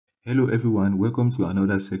Hello everyone, welcome to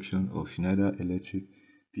another section of Schneider Electric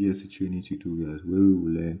PLC training tutorials where we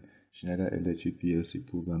will learn Schneider Electric PLC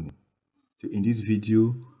programming. So in this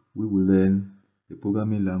video, we will learn the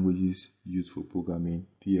programming languages used for programming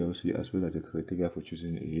PLC as well as the criteria for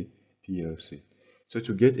choosing a PLC. So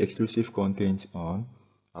to get exclusive content on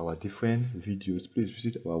our different videos, please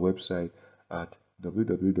visit our website at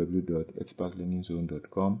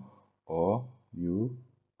www.expertlearningzone.com or you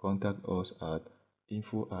contact us at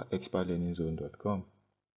info@expertlearningzone.com.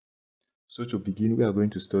 So to begin, we are going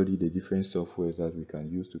to study the different softwares that we can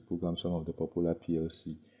use to program some of the popular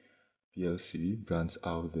PLC brands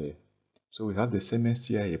out there. So we have the Siemens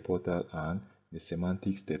TIA Portal and the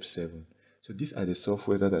Semantic Step 7. So these are the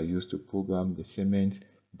softwares that are used to program the Siemens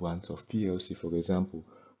brands of PLC. For example,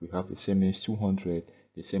 we have the Siemens 200,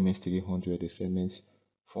 the Siemens 300, the Siemens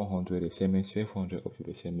 400, the Siemens 500 up to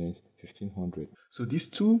the Siemens 1500. So these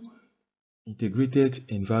two integrated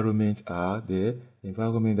environments are the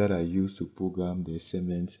environment that are used to program the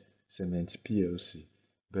Siemens PLC,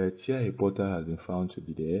 but TIA Portal has been found to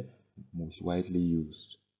be the most widely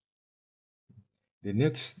used. The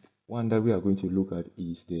next one that we are going to look at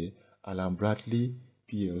is the Allen Bradley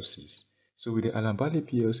PLCs. So with the Allen Bradley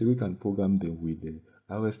PLC, we can program them with the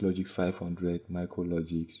RS Logix 500,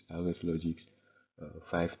 Micrologix, RS Logix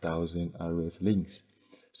 5000, RS Links.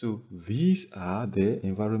 So these are the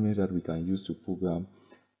environments that we can use to program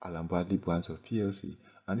Allen Bradley brands of PLC.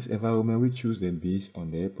 And this environment, we choose them based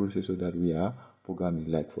on the processor that we are programming.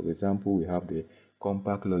 Like for example, we have the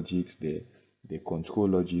compact Logix, the control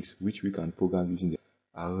Logix, which we can program using the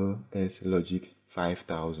RS Logix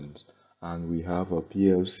 5000. And we have a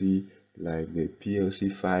PLC like the PLC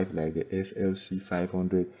 5, like the SLC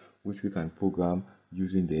 500, which we can program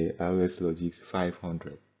using the RS Logix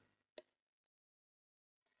 500.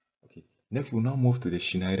 Next, we'll now move to the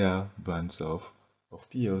Schneider brands of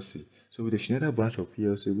PLC. So with the Schneider brands of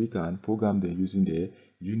PLC, we can program them using the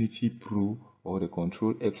Unity Pro or the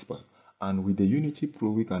Control Expert. And with the Unity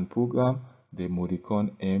Pro, we can program the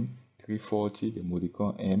Modicon M340, the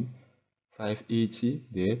Modicon M580,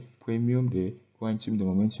 the Premium, the Quantum, the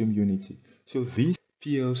Momentum Unity. So these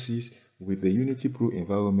PLCs with the Unity Pro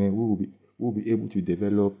environment, we will be able to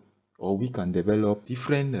develop, or we can develop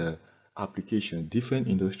different applications, different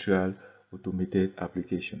industrial automated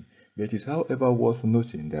application. But it is however worth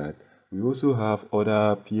noting that we also have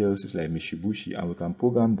other PLCs like Mitsubishi, and we can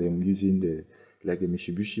program them using the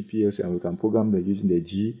Mitsubishi PLC, and we can program them using the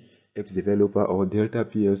GX Developer or Delta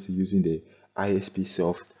PLC using the ISP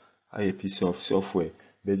Soft software.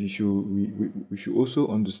 But we should also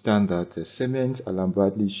understand that Siemens, Allen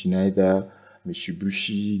Bradley, Schneider,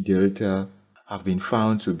 Mitsubishi, Delta have been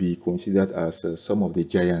found to be considered as some of the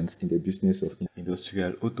giants in the business of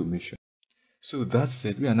industrial automation. So that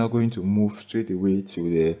said, we are now going to move straight away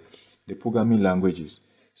to the programming languages.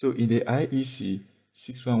 So in the IEC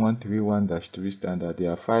 61131-3 standard,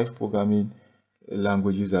 there are 5 programming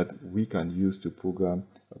languages that we can use to program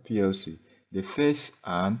a PLC. The first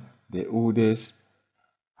and the oldest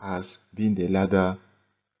has been the ladder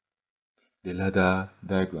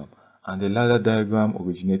diagram. And the ladder diagram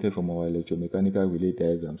originated from our electromechanical relay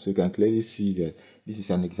diagram. So you can clearly see that this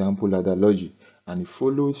is an example ladder logic, and it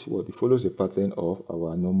follows the pattern of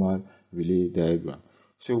our normal relay diagram.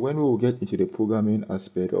 So when we will get into the programming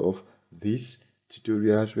aspect of these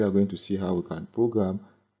tutorials, we are going to see how we can program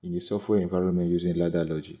in a software environment using ladder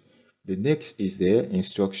logic. The next is the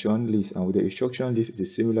instruction list, and with the instruction list, it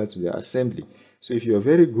is similar to the assembly. So if you are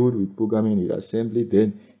very good with programming with assembly,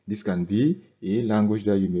 then this can be a language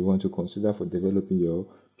that you may want to consider for developing your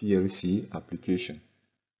PLC application.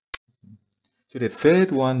 So the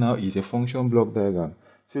third one now is a function block diagram.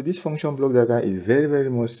 So this function block diagram is very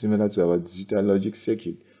much similar to our digital logic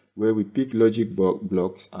circuit, where we pick logic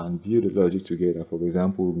blocks and build the logic together. For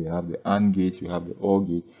example, we have the AND gate, we have the OR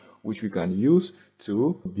gate, which we can use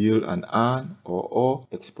to build an AND or OR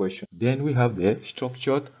expression. Then we have the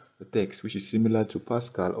structured text, which is similar to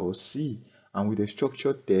Pascal or C. And with the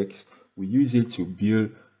structured text, we use it to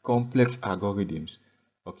build complex algorithms.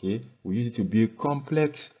 Okay, we use it to build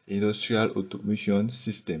complex industrial automation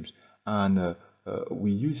systems, and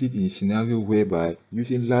we use it in a scenario whereby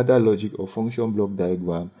using ladder logic or function block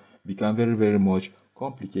diagram become very much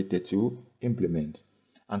complicated to implement.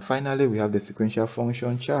 And finally, we have the sequential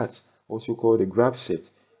function chart, also called the graph set,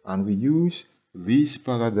 and we use this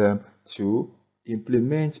paradigm to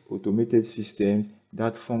implement automated systems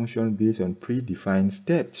that function based on predefined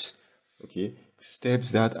steps. Okay,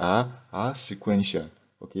 steps that are sequential.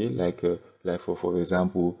 Okay, like for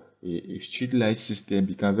example, a street light system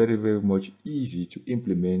become very much easy to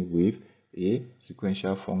implement with a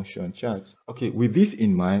sequential function chart. Okay, with this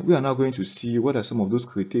in mind, we are now going to see what are some of those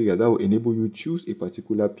criteria that will enable you to choose a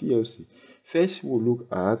particular PLC. First, we'll look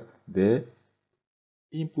at the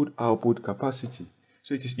input-output capacity.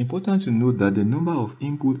 So it is important to note that the number of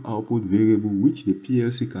input-output variables which the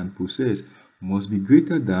PLC can process must be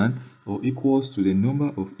greater than or equals to the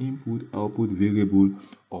number of input-output variables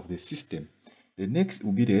of the system. The next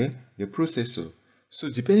will be the processor. So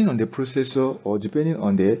depending on the processor or depending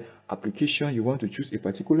on the application, you want to choose a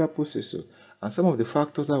particular processor. And some of the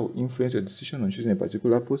factors that will influence your decision on choosing a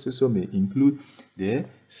particular processor may include the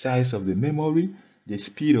size of the memory, the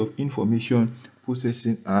speed of information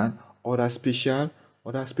processing, and other special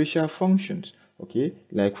functions. Okay,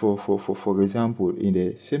 like for example, in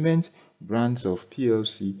the Siemens brands of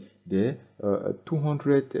PLC, the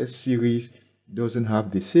 200 series doesn't have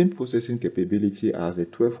the same processing capability as the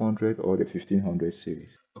 1200 or the 1500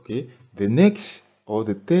 series. Okay, the next or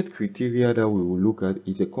the third criteria that we will look at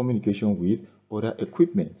is the communication with other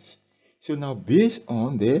equipment. So now, based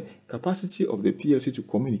on the capacity of the PLC to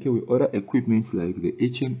communicate with other equipment like the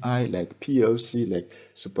HMI, like PLC, like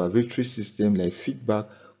supervisory system, like feedback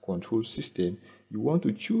control system, you want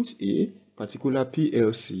to choose a particular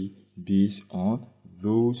PLC based on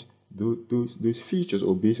those features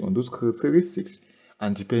or based on those characteristics,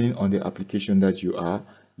 and depending on the application that you are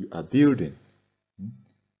building.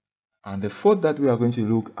 And the fourth that we are going to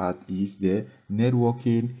look at is the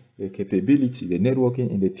networking capability, the networking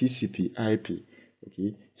in the TCP/IP.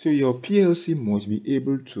 Okay, so your PLC must be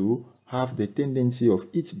able to have the tendency of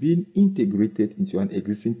it being integrated into an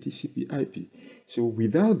existing TCP/IP. So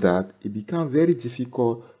without that, it becomes very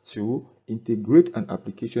difficult to integrate an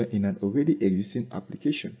application in an already existing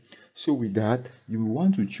application. So with that, you will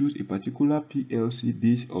want to choose a particular PLC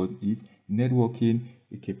based on its networking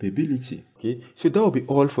capability. Okay, so that will be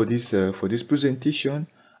all for this presentation,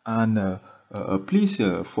 and please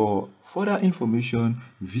for further information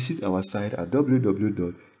visit our site at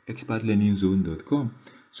www.expertlearningzone.com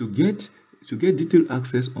to get detailed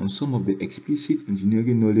access on some of the explicit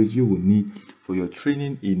engineering knowledge you will need for your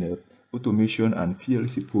training in automation and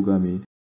PLC programming